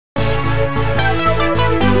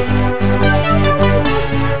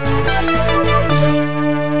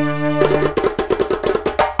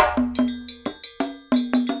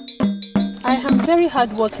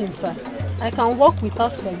hardworking, sir. I can work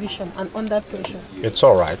without supervision and under pressure. It's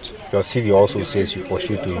alright. Your CV also says you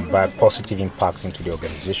pursue to imbibe positive impacts into the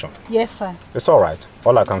organization. Yes, sir. It's alright.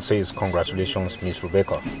 All I can say is congratulations, Miss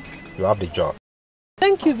Rebecca. You have the job.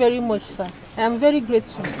 Thank you very much, sir. I am very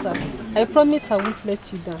grateful, sir. I promise I won't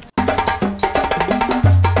let you down.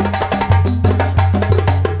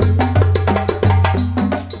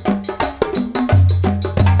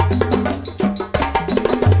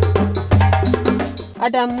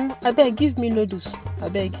 Adam, I beg, give me noodles. I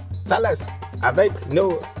beg. Salas, I beg,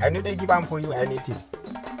 no, I no dey give am for you anything.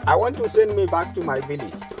 I want to send me back to my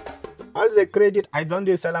village. All the credit I don't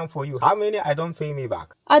dey sell am for you. How many I don't pay me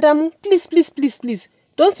back? Adam, please.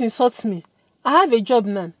 Don't insult me. I have a job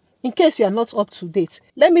now. In case you are not up to date,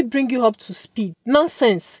 let me bring you up to speed.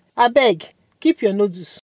 Nonsense. I beg, keep your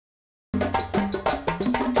noodles.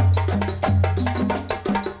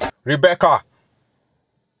 Rebecca!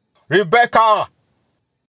 Rebecca!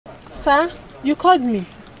 Sir, you called me.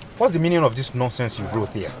 What's the meaning of this nonsense you wrote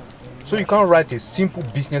here? So you can't write a simple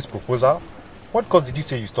business proposal? What course did you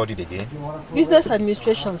say you studied again? Business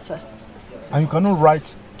administration, sir. And you cannot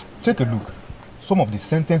write... Take a look. Some of the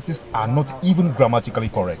sentences are not even grammatically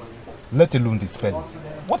correct, let alone the spelling.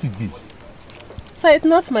 What is this? Sir, it's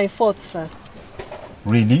not my fault, sir.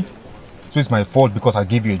 Really? So it's my fault because I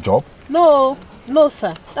gave you a job? No,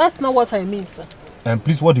 sir. That's not what I mean, sir. And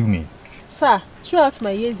please, what do you mean? Sir, throughout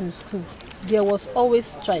my years in school, there was always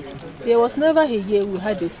strike. There was never a year we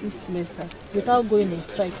had a full semester without going on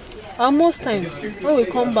strike. And most times, when we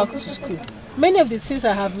come back to school, many of the things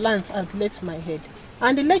I have learned had left my head.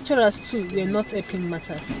 And the lecturers too were not helping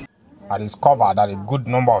matters. I discovered that a good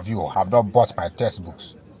number of you have not bought my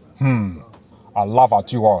textbooks. I laugh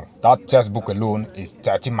at you all. That textbook alone is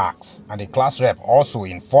 30 marks. And the class rep also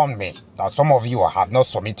informed me that some of you have not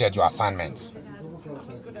submitted your assignments.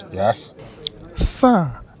 Yes?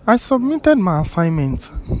 Sir, I submitted my assignment,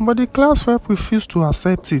 but the class rep refused to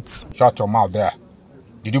accept it. Shut your mouth there.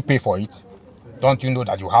 Did you pay for it? Don't you know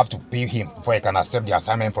that you have to pay him before he can accept the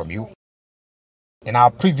assignment from you? In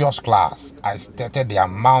our previous class, I stated the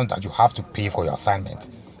amount that you have to pay for your assignment.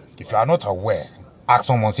 If you are not aware, ask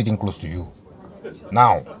someone sitting close to you.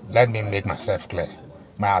 Now, let me make myself clear.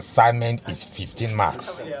 My assignment is 15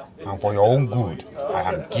 marks. And for your own good,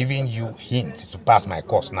 I am giving you hints to pass my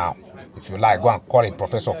course now. If you like, go and call a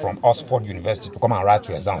professor from Oxford University to come and write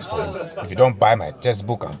your exams for you. If you don't buy my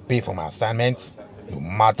textbook and pay for my assignments, no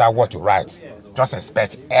matter what you write, just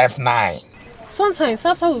expect F9. Sometimes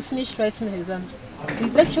after we finish writing exams, the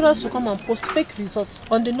lecturers will come and post fake results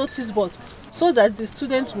on the notice board so that the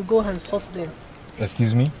students will go and sort them.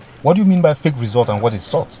 Excuse me? What do you mean by fake result and what is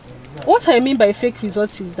sort? What I mean by fake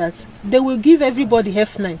results is that they will give everybody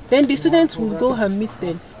F9. Then the students will go and meet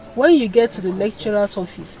them. When you get to the lecturer's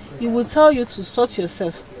office, he will tell you to sort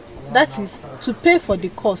yourself. That is, to pay for the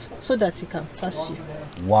course so that he can pass you.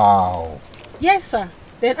 Wow. Yes, sir.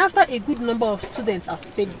 Then after a good number of students have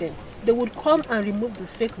paid them, they would come and remove the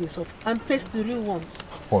fake results and paste the real ones.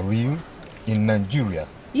 For real? In Nigeria?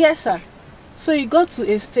 Yes, sir. So it got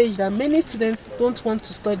to a stage that many students don't want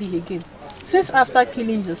to study again. Since after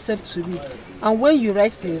killing yourself to read, and when you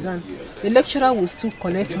write the exams, the lecturer will still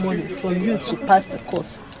collect money from you to pass the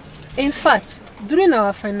course. In fact, during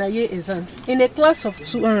our final year exams, in a class of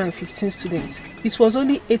 215 students, it was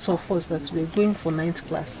only 8 of us that were going for 9th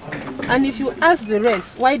class. And if you ask the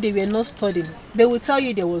rest why they were not studying, they will tell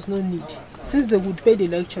you there was no need, since they would pay the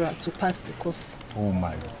lecturer to pass the course. Oh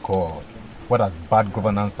my God. What has bad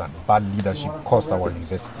governance and bad leadership cost our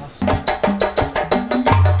universities?